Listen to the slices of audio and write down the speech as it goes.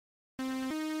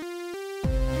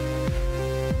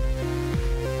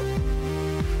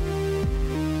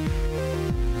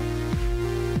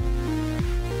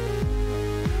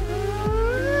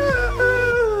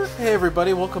Hey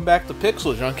everybody, welcome back to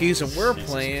Pixel Junkies, and we're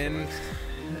playing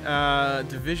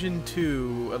Division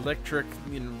 2 Electric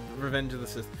Revenge of the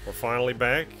Sith. We're finally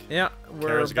back. Yeah,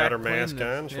 Kara's got her mask mask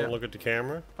on. She won't look at the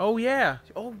camera. Oh yeah.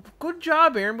 Oh, good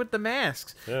job, Aaron, with the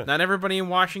masks. Yeah. Not everybody in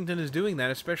Washington is doing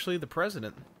that, especially the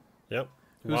president. Yep.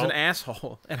 Who's an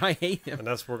asshole, and I hate him. And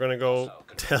that's what we're gonna go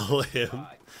tell him,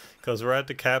 because we're at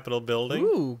the Capitol building.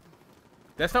 Ooh.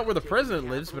 That's not where the president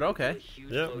lives, but okay.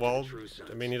 Yeah, well,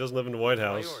 I mean, he doesn't live in the White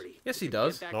House. Yes, he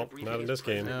does. Nope, not in this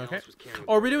game. Okay.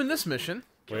 Oh, are we doing this mission?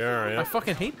 We are, yeah. I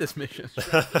fucking hate this mission.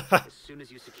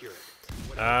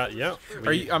 Yeah.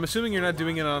 I'm assuming you're not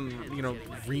doing it on,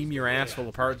 ream your asshole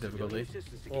apart difficulty.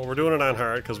 Well, we're doing it on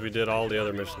hard because we did all the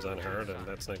other missions on hard, and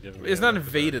that's not giving me. It's not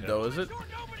invaded though, is it?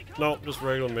 No, just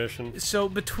regular mission. So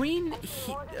between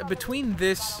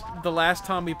this, the last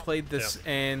time we played this,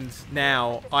 and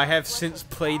now, I have since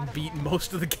beaten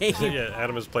most of the game. Yeah,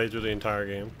 Adam has played through the entire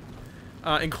game.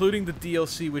 Including the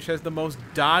DLC, which has the most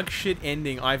dog shit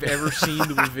ending I've ever seen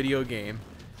to a video game.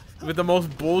 With the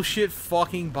most bullshit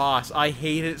fucking boss. I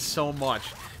hate it so much.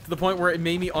 To the point where it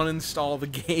made me uninstall the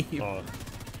game.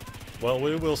 Well,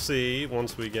 we will see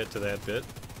once we get to that bit.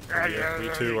 We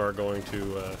too are going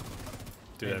to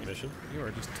do that mission. You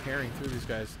are just tearing through these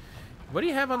guys. What do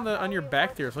you have on your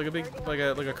back there? It's like a big like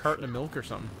a carton of milk or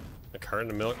something. A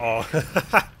carton of milk? Oh,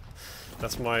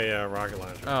 that's my rocket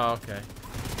launcher. Oh, okay.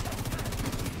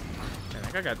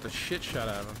 I think I got the shit shot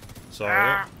out of him.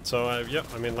 So, yep.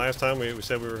 I mean, last time we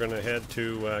said we were going to head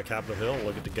to Capitol Hill and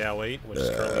look at the GAL 8, which is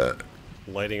currently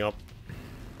lighting up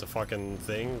the fucking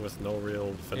thing with no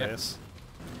real finesse.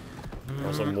 Yep.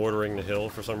 Also mortaring the hill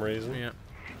for some reason. Yeah.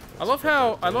 I love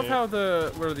how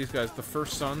the what are these guys? The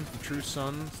First Sons, the True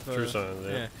Sons. True Sons.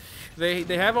 Yeah.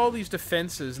 They have all these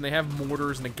defenses, and they have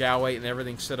mortars and the GAL 8 and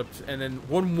everything set up, and then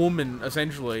one woman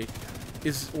essentially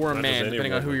or a man,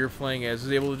 depending on who you're playing as,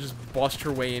 is able to just bust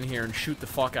her way in here and shoot the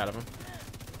fuck out of him.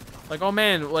 Like, oh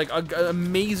man, like an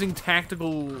amazing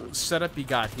tactical setup you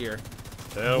got here.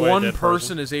 One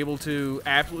person is able to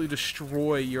absolutely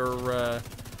destroy your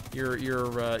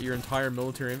entire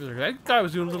military infrastructure. That guy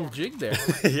was doing a little jig there.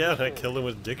 Yeah, I killed him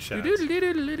with dick shots.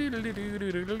 The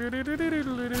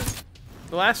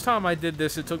last time I did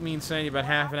this, it took me and Sandy about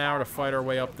half an hour to fight our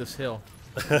way up this hill.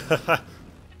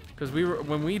 Because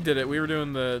when we did it, we were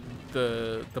doing the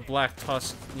Black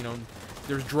Tusk,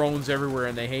 there's drones everywhere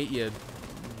and they hate you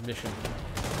mission.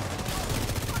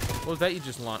 What was that you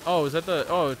just launched? Oh, is that the...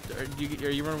 Oh,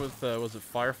 are you running with, was it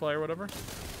Firefly or whatever?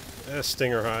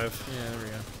 Stinger Hive. Yeah, there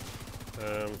we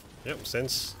go. Yep,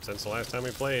 since the last time we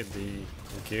played, the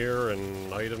gear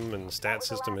and item and stat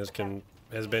system has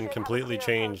been completely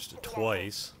changed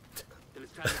twice.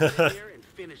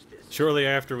 Shortly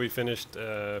after we finished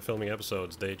filming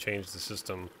episodes, they changed the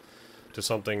system to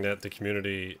something that the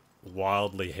community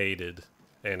wildly hated,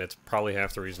 and it's probably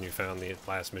half the reason you found the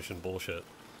last mission bullshit.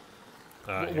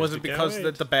 Was it because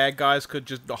that the bad guys could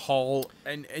just haul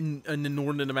an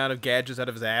inordinate amount of gadgets out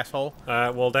of his asshole?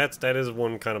 Well, that is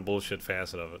one kind of bullshit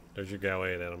facet of it. There's your GAL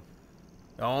 8 at him.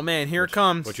 Oh man, here it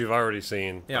comes. Which you've already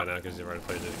seen by now because you've already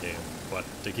played this game. But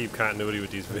to keep continuity with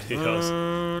these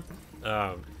videos...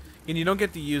 and you don't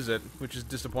get to use it, which is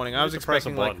disappointing. I was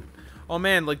expecting, like, oh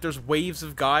man, like, there's waves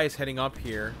of guys heading up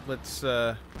here. Let's,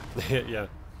 yeah.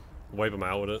 Wipe them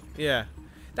out with it. Yeah.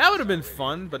 That would have been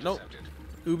fun, but nope.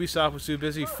 Ubisoft was too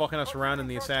busy fucking us around in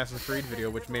the Assassin's Creed video,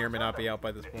 which may or may not be out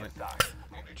by this point.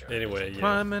 Anyway, yeah.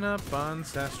 Climbing up on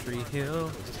Sastry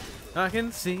Hill, I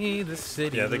can see the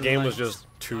city. Yeah, the game was just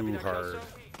too hard.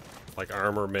 Like,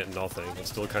 armor meant nothing. It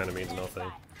still kind of means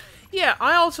nothing. Yeah,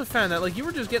 I also found that, like, you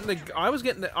were just getting I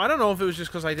don't know if it was just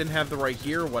because I didn't have the right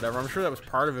gear or whatever. I'm sure that was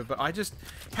part of it, but I just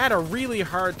had a really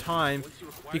hard time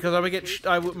because I would get,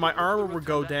 my armor would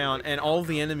go down and all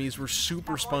the enemies were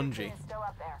super spongy.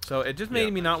 So it just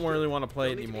made me not really want to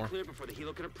play it anymore.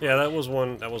 Yeah, that was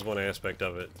one aspect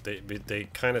of it. They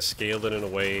kind of scaled it in a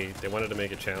way, they wanted to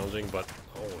make it challenging, but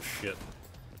oh shit.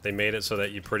 They made it so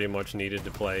that you pretty much needed to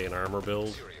play an armor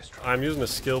build. I'm using a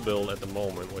skill build at the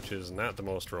moment, which is not the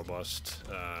most robust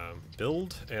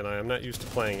build, and I am not used to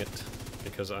playing it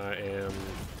because I am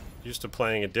used to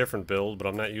playing a different build, but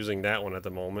I'm not using that one at the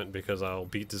moment because I'll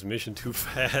beat this mission too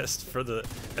fast for the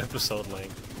episode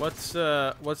length. What's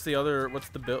that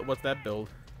build?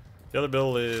 The other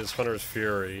build is Hunter's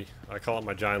Fury. I call it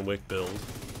my John Wick build.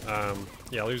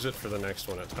 Yeah, I'll use it for the next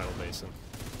one at Tidal Basin.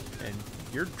 And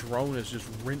your drone is just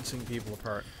rinsing people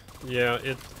apart. Yeah,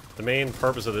 the main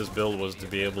purpose of this build was to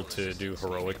be able to do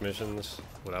heroic missions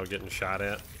without getting shot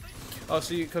at. Oh,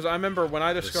 see, because I remember when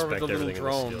I discovered the little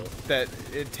drone that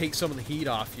it takes some of the heat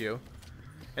off you,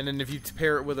 and then if you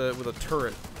pair it with a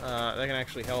turret, that can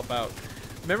actually help out.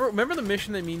 Remember the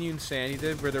mission that me and you and Sandy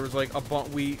did, where there was like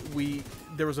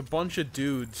there was a bunch of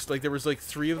dudes, like there was like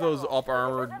 3 of those up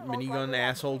armored minigun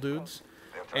asshole dudes,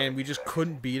 and we just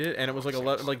couldn't beat it, and it was like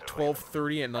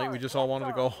 12:30 at night. We just all wanted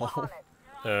to go home.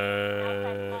 I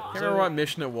can't remember what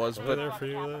mission it was, but there for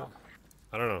you,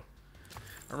 I don't know.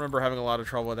 I remember having a lot of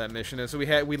trouble with that mission. And so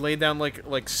we laid down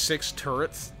like 6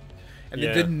 turrets, and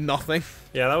they did nothing.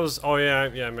 Yeah, that was. Oh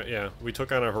yeah. We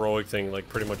took on a heroic thing like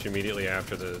pretty much immediately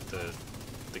after the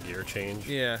gear change.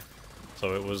 Yeah.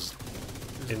 So it was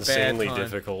insanely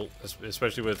difficult,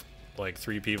 especially with like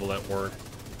 3 people that weren't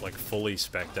like fully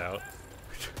spec'd out.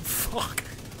 Fuck.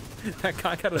 That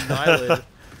guy got annihilated.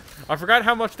 I forgot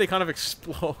how much they kind of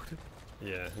explode.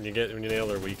 Yeah, and when you nail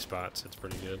their weak spots, it's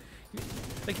pretty good.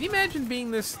 Like, can you imagine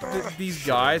being these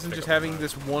guys and just having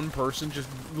this one person just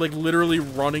like literally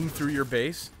running through your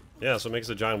base? Yeah, so it makes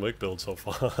the John Wick build so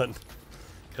fun.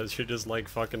 Because you're just like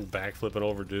fucking backflipping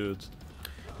over dudes.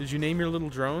 Did you name your little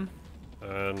drone?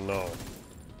 No.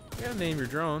 You gotta name your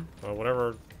drone.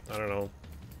 Whatever, I don't know.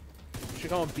 You should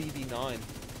call him BB9.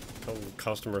 Call him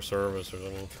customer service or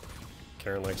something.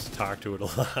 Karen likes to talk to it a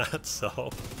lot, so.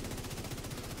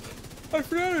 I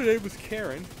forgot her name was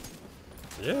Karen.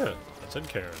 Yeah, I said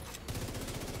Karen.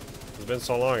 It's been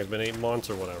so long, it's been 8 months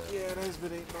or whatever. Yeah, it has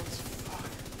been 8 months.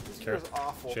 Fuck. This Karen, was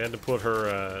awful. she had to put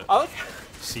her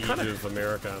Siege of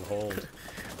America on hold.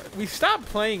 We stopped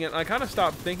playing it, and I kind of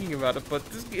stopped thinking about it, but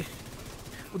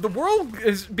the world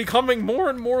is becoming more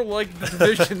and more like The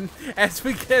Division as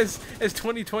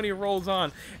 2020 rolls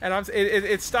on, and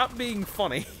it stopped being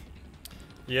funny.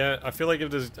 Yeah, I feel like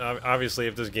if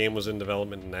this game was in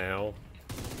development now,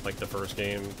 like the first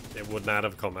game, it would not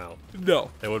have come out.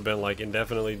 No. It would have been like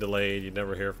indefinitely delayed, you'd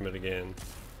never hear from it again.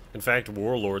 In fact,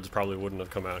 Warlords probably wouldn't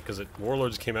have come out, because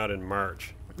Warlords came out in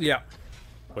March. Yeah.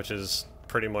 Which is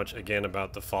pretty much, again,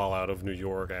 about the fallout of New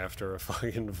York after a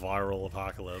fucking viral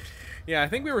apocalypse. Yeah, I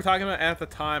think we were talking about it at the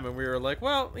time, and we were like,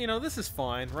 well, you know, this is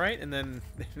fine, right? And then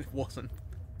it wasn't.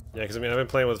 Yeah, because, I mean, I've been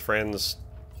playing with friends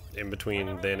in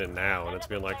between then and now, and it's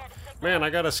been like, man, I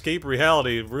gotta escape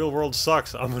reality, real world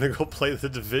sucks, I'm gonna go play The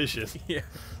Division. Yeah.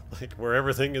 Like, where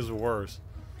everything is worse.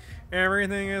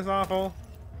 Everything is awful.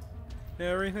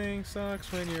 Everything sucks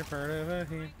when you're part of a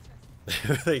team.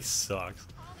 Everything sucks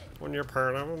when you're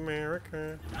part of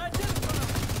America.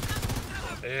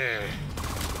 Yeah.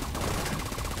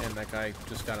 And that guy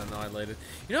just got annihilated.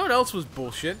 You know what else was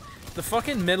bullshit? The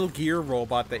fucking Metal Gear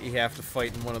robot that you have to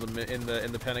fight in one of the in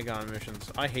the Pentagon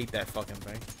missions. I hate that fucking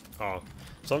thing. Oh,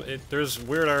 there's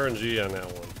weird RNG on that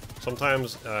one.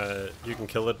 Sometimes you can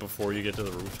kill it before you get to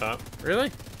the rooftop.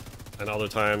 Really? And other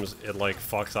times it like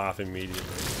fucks off immediately.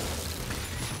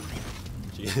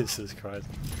 Jesus Christ.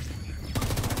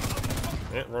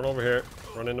 Yeah, run over here.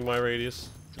 Run into my radius.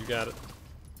 You got it.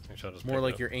 More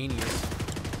like your anius.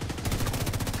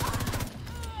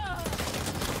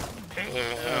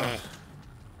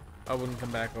 I wouldn't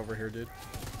come back over here, dude.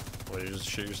 Well, you just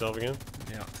shoot yourself again?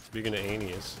 Yeah. Speaking of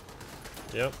anius.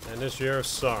 Yep, and this year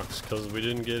sucks, because we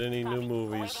didn't get any new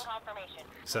movies.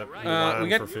 Except Mulan we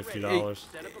got for $50.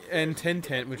 And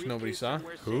Ten, which nobody saw.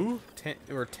 Who?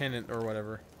 Or Tenant, or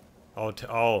whatever.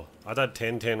 Oh, I thought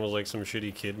 10 was like some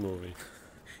shitty kid movie.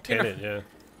 Tenet, yeah.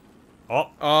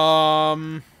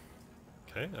 Oh.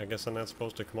 Okay, I guess I'm not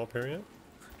supposed to come up here yet.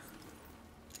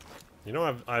 You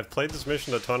know, I've played this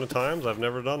mission a ton of times. I've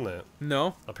never done that.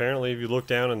 No. Apparently, if you look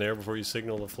down in there before you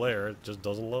signal the flare, it just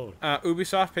doesn't load.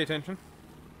 Ubisoft, pay attention.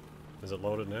 Is it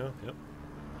loaded now? Yep.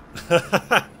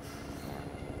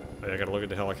 I gotta look at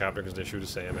the helicopter because they shoot a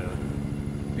SAM at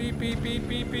it. Beep beep beep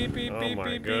beep beep beep oh my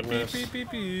beep goodness. beep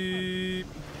beep beep beep.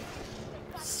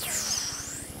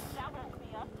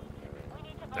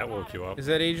 That woke you up. Is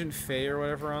that Agent Faye or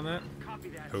whatever on that?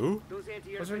 Who?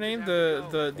 What's her name?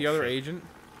 The other agent?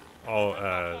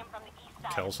 Oh,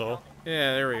 Kelso?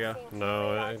 Yeah, there we go.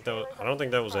 No, I don't think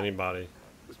that was anybody.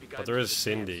 But there is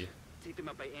Cindy.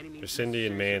 There's Cindy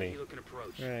and Manny.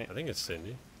 Right. I think it's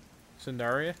Cindy.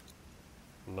 Cindaria?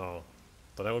 No.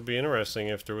 But that would be interesting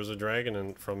if there was a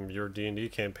dragon from your D&D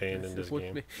campaign in this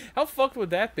game. How fucked would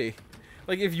that be?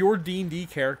 Like if your D&D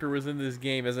character was in this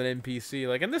game as an NPC,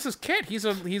 like, and this is Kit. He's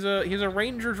a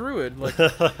ranger druid. Like,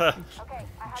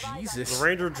 Jesus. The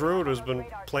ranger druid has been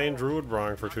playing druid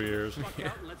wrong for 2 years.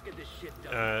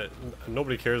 Yeah.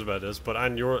 Nobody cares about this, but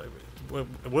on your,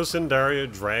 was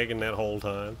Cindaria dragging that whole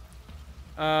time?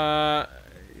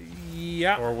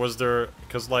 Yeah. Or was there?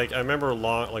 Because like I remember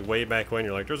way back when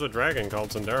you're like, there's a dragon called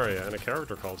Cindaria and a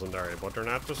character called Cindaria, but they're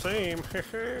not the same.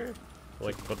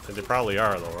 Like, but they probably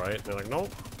are though, right? And they're like,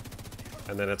 nope.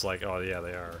 And then it's like, oh yeah,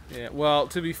 they are. Yeah. Well,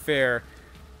 to be fair,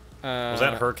 Was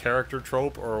that her character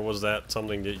trope, or was that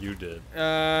something that you did?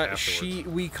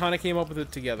 We kind of came up with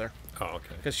it together. Oh,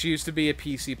 okay. Because she used to be a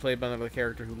PC played by another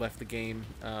character who left the game,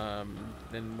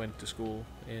 and went to school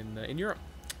in Europe,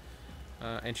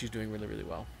 and she's doing really, really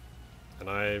well. And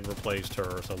I replaced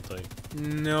her or something.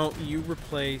 No, you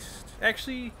replaced.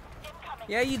 Actually,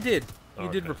 yeah, you did. You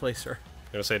did replace her.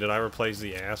 I'm gonna say, did I replace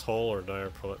the asshole, or did I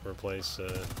replace?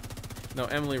 No,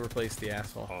 Emily replaced the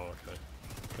asshole. Oh, okay.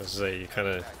 I was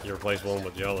gonna say you replaced one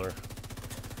with the other.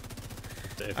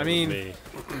 I mean, me.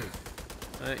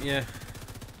 Yeah.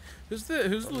 Who's the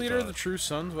leader of the True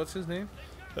Sons? What's his name?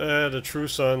 The True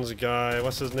Sons guy.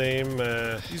 What's his name?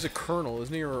 He's a colonel,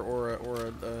 isn't he, or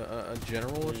a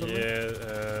general or something?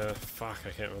 Yeah. Fuck, I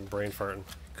can't remember. Brain farting.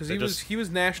 Because he was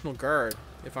National Guard,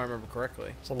 if I remember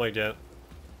correctly. Something like that.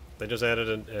 They just added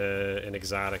an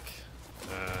exotic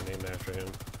named after him.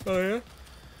 Oh yeah.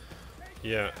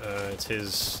 Yeah. It's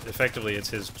his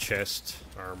chest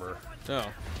armor. Oh.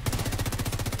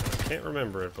 I can't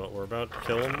remember it, but we're about to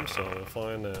kill him, so we'll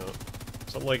find out.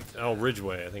 Something like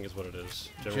Ridgeway, I think is what it is.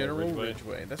 General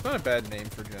Ridgeway. That's not a bad name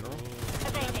for General.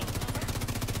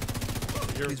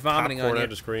 He's vomiting on you.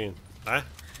 The screen. Huh?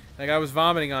 That guy was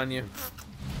vomiting on you.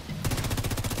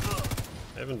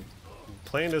 I've been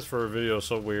playing this for a video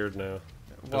so weird now.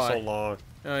 It's Why? so long.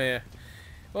 Oh yeah.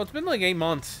 Well, it's been like 8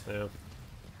 months. Yeah.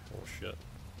 Oh shit.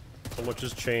 So much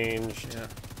has changed. Yeah.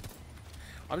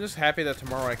 I'm just happy that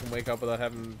tomorrow I can wake up without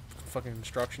having fucking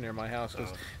construction near my house.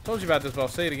 Because I told you about this, but I'll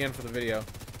say it again for the video.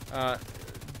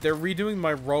 They're redoing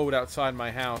my road outside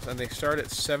my house, and they start at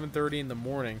 7:30 in the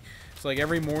morning. So like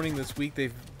every morning this week,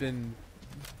 they've been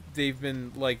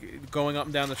like going up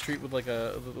and down the street with like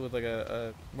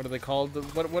a what are they called?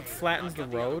 What flattens the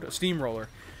road? A steamroller.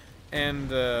 And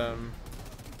you're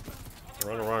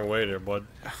on the wrong way there, bud.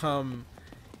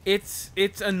 It's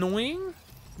annoying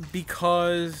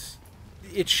because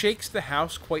it shakes the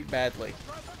house quite badly.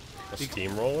 A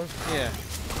steamroller? Yeah.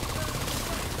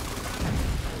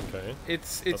 Okay.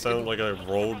 That sounds like a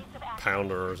road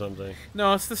pounder or something.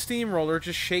 No, it's the steamroller. It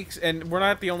just shakes, and we're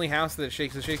not the only house that it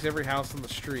shakes. It shakes every house on the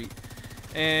street,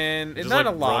 and it's not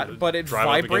like a lot, but it drive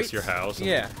vibrates. Up against your house. And,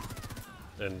 yeah.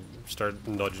 And start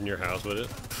nudging your house with it.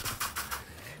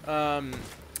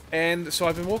 And so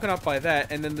I've been woken up by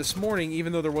that, and then this morning,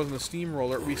 even though there wasn't a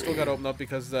steamroller, we still got to open up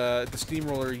because the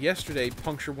steamroller yesterday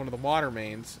punctured one of the water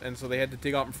mains, and so they had to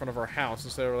dig up in front of our house.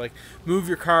 And so they were like, move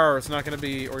your car, or it's not going to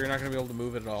be, or you're not going to be able to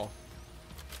move it at all.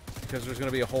 Because there's going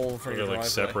to be a hole in front of the driveway. You're like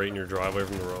separating your driveway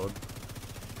from the road.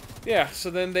 Yeah, so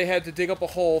then they had to dig up a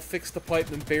hole, fix the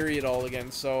pipe, and bury it all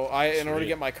again. So in order to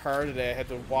get my car today, I had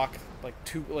to walk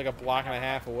like a block and a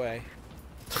half away.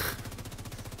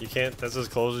 You can't, that's as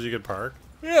close as you could park?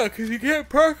 Yeah, because you can't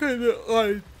park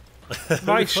on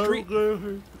my street.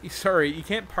 Sorry, you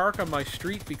can't park on my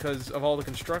street because of all the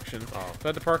construction. Oh. So I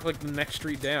had to park like the next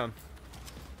street down.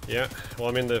 Yeah, well,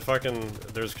 I mean, there's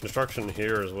construction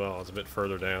here as well. It's a bit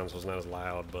further down, so it's not as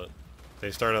loud, but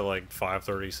they start at like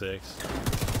 5:36.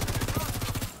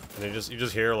 And you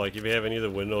just hear, like, if you have any of the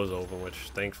windows open, which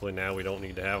thankfully now we don't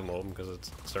need to have them open because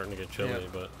it's starting to get chilly,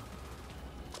 but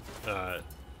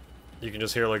you can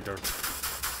just hear, like, they're...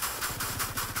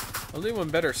 I'll do one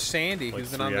better. Sandy, like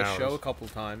who's been on the show a couple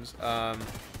times,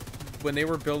 when they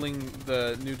were building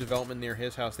the new development near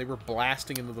his house, they were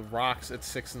blasting into the rocks at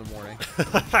 6 in the morning.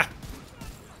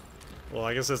 Well,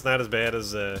 I guess it's not as bad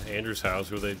as Andrew's house,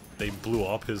 where they blew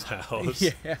up his house.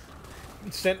 Yeah.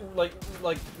 Sent, like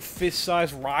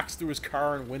fist-sized rocks through his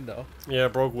car and window. Yeah,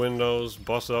 broke windows,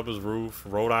 busted up his roof,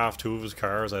 wrote off 2 of his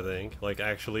cars, I think. Like,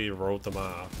 actually wrote them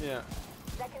off. Yeah.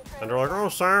 And they're like, oh,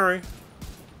 sorry.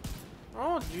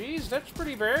 Oh, geez, that's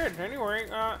pretty bad. Anyway,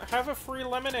 have a free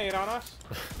lemonade on us.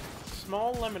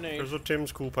 Small lemonade. There's a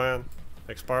Tim's coupon.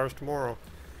 Expires tomorrow.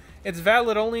 It's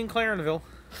valid only in Clarenville.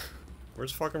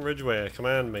 Where's fucking Ridgeway? Come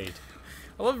on, mate.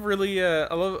 I love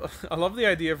I love the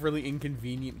idea of really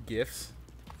inconvenient gifts.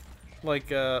 Like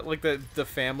the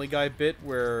Family Guy bit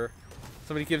where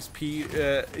somebody gives Pete,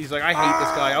 he's like, I hate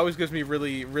this guy. Always gives me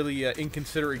really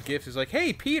inconsiderate gifts. He's like,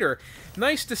 hey, Peter,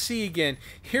 nice to see you again.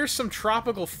 Here's some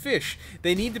tropical fish.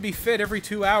 They need to be fed every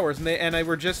 2 hours, and they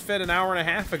were just fed an hour and a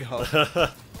half ago. No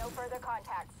further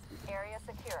contacts. Area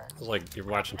secure. It's like you're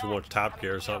watching too much Top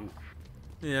Gear or something.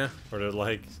 Yeah. Or they're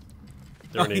like,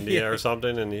 they're in India or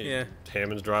something, and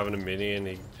Hammond's driving a Mini,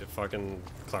 and fucking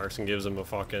Clarkson gives him a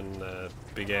fucking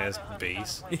big ass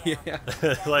bass. Yeah.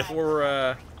 Like,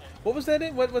 or what was that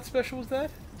in? What special was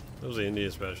that? It was the India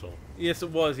special. Yes,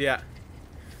 it was. Yeah.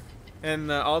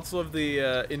 And also of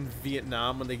the in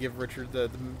Vietnam when they give Richard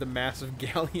the massive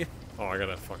galleon. Oh, I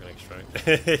gotta fucking extract.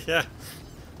 Yeah.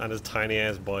 On his tiny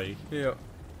ass bike. Yeah.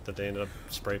 that they ended up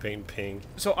spray painting pink.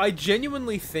 So I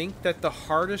genuinely think that the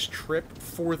hardest trip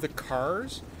for the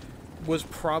cars was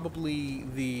probably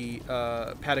the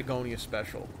Patagonia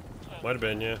special. Might have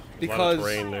been, yeah. Because a lot of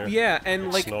terrain there. yeah,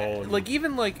 and like snow and... like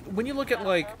even like when you look at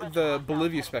like the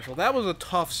Bolivia special, that was a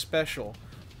tough special,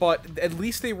 but at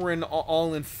least they were in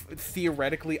all in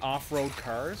theoretically off-road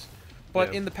cars.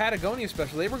 But in the Patagonia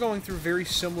special, they were going through very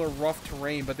similar rough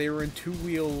terrain, but they were in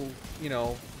two-wheel, you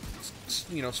know,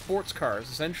 sports cars,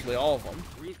 essentially, all of them.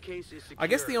 I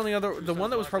guess the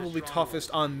one that was probably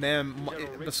toughest on them,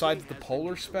 besides the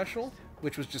Polar special,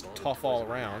 which was just tough all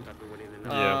around,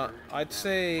 I'd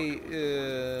say...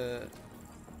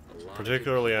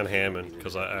 particularly on Hammond,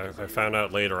 because I found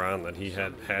out later on that he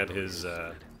had his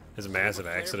massive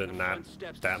accident not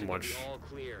that much...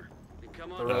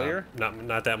 earlier?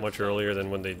 Not that much earlier than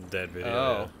when they did that video.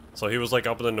 Oh. Yeah. So he was like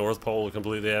up in the North Pole,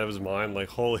 completely out of his mind. Like,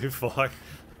 holy fuck!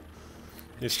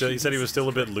 He said he was still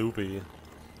a bit loopy,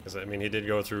 because I mean he did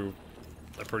go through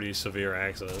a pretty severe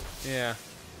accident. Yeah.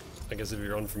 I guess if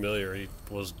you're unfamiliar, he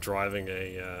was driving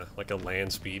a like a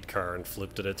land speed car and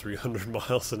flipped it at 300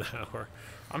 miles an hour.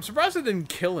 I'm surprised it didn't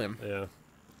kill him. Yeah.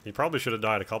 He probably should have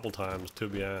died a couple times, to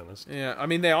be honest. Yeah, I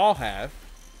mean they all have.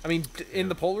 I mean, in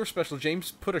the Polar special,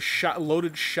 James put a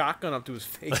loaded shotgun up to his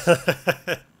face.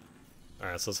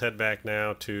 Alright, so let's head back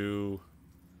now to...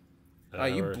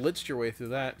 you blitzed your way through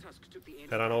that.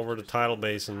 Head on over to Tidal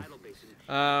Basin.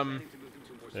 Yeah,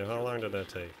 how long did that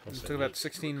take? It took about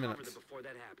 16 minutes.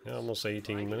 Yeah, almost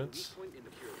 18 minutes.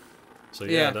 So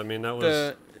yeah, I mean, that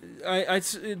was...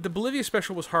 The Bolivia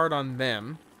special was hard on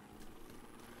them.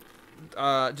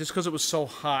 Just because it was so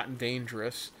hot and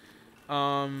dangerous.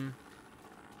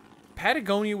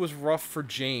 Patagonia was rough for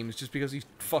James, just because he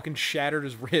fucking shattered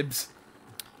his ribs.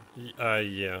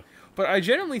 Yeah. But I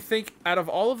generally think, out of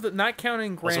all of the, not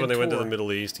counting Grand Also, when they Tour, went to the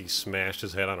Middle East, he smashed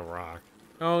his head on a rock.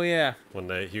 Oh yeah. When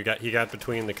he got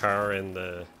between the car and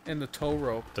the tow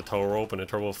rope. The tow rope, and the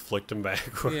tow rope flicked him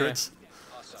backwards. Yeah.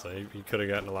 So he could have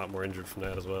gotten a lot more injured from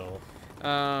that as well.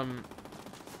 I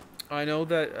know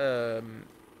that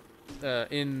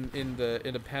in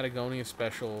the Patagonia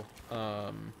special,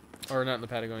 or not in the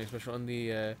Patagonia special, in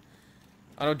the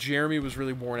I know Jeremy was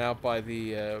really worn out by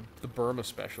the Burma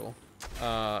special,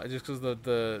 just because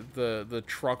the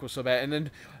truck was so bad, and then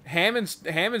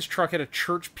Hammond's truck had a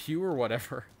church pew or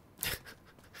whatever.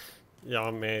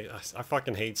 Yeah, man, I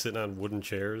fucking hate sitting on wooden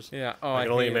chairs. Yeah, oh, I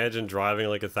can only imagine driving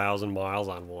like 1,000 miles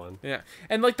on one. Yeah,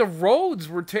 and like the roads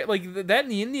were like that in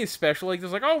the India special. Like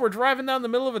there's like, oh, we're driving down the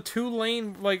middle of a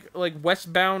 2-lane like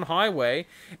westbound highway,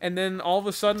 and then all of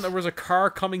a sudden there was a car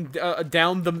coming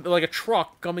down a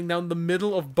truck coming down the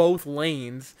middle of both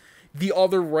lanes, the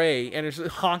other way, and it's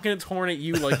honking its horn at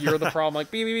you like you're the problem. Like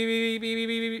beep beep beep beep beep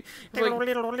beep beep.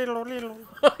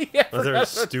 Like, yeah, those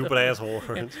stupid ass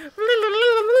horns.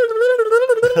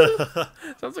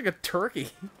 Sounds like a turkey.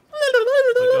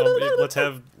 Like, let's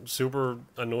have super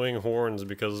annoying horns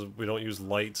because we don't use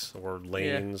lights or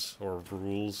lanes or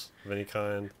rules of any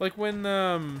kind. Like when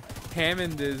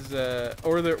Hammond is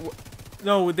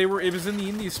no, it was in the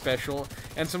India special,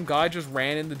 and some guy just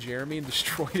ran into Jeremy and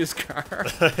destroyed his car.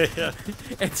 Yeah.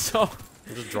 And so,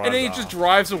 and then he just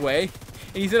drives away,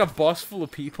 and he's in a bus full of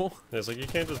people. And it's like, you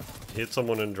can't just hit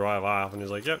someone and drive off, and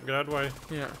he's like, yep, get out of the way.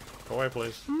 Yeah. Go away,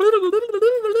 please. New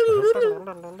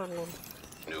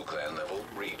clan level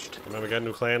reached. And then we got a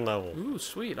new clan level. Ooh,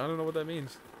 sweet. I don't know what that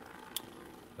means.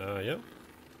 Yep.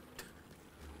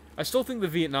 I still think the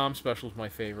Vietnam special is my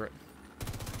favorite.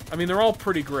 I mean, they're all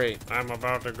pretty great. I'm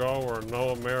about to go where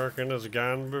no American has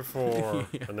gone before.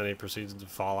 Yeah. And then he proceeds to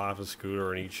fall off his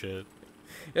scooter and eat shit.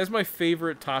 That's my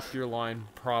favorite Top Gear line,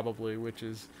 probably, which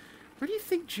is, where do you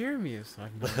think Jeremy is? I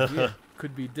have no idea.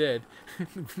 Could be dead.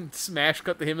 Smash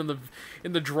cut to him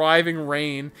in the driving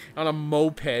rain on a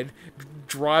moped,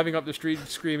 driving up the street and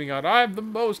screaming out, "I'm the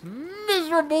most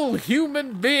miserable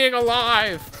human being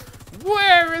alive!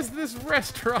 Where is this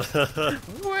restaurant?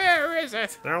 Where is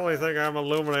it?" The only thing I'm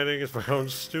illuminating is my own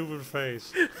stupid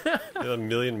face. There's a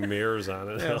million mirrors on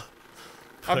it. Yeah.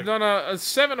 I've done a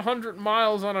 700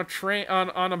 miles on a train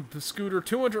on a scooter,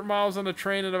 200 miles on a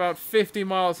train, and about 50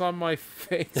 miles on my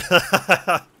face.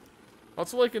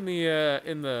 Also, like in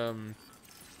the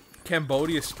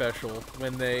Cambodia special,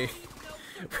 when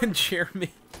Jeremy's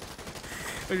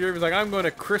like, "I'm going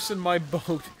to christen my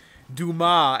boat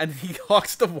Duma," and he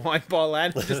hawks the wine ball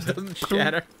at and it just doesn't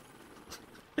shatter.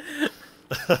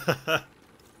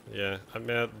 Yeah, I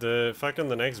mean,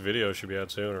 the next video should be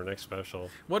out soon, or next special.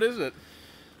 What is it?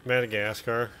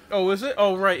 Madagascar. Oh, is it?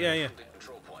 Oh, right, yeah.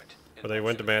 But they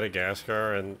went to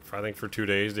Madagascar, and I think for 2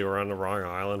 days they were on the wrong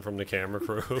island from the camera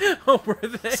crew. Oh, were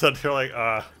they? So they're like,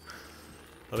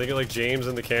 I think like James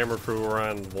and the camera crew were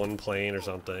on one plane or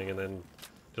something, and then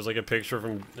there's like a picture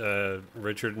from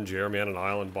Richard and Jeremy on an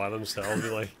island by themselves.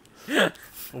 You're like,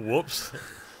 whoops,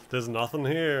 there's nothing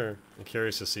here. I'm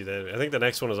curious to see that. I think the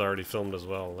next one is already filmed as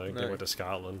well. Like they went to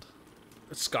Scotland.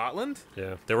 Scotland?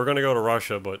 Yeah, they were going to go to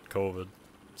Russia, but COVID,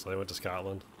 so they went to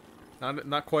Scotland.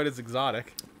 Not quite as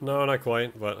exotic. No, not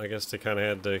quite, but I guess they kind of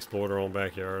had to explore their own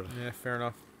backyard. Yeah, fair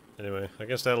enough. Anyway, I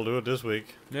guess that'll do it this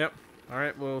week. Yep. All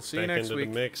right, we'll see you next week. Back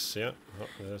into the mix, yeah.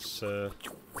 Oh,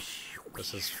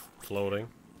 this is floating.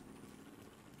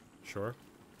 Sure.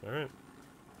 All right.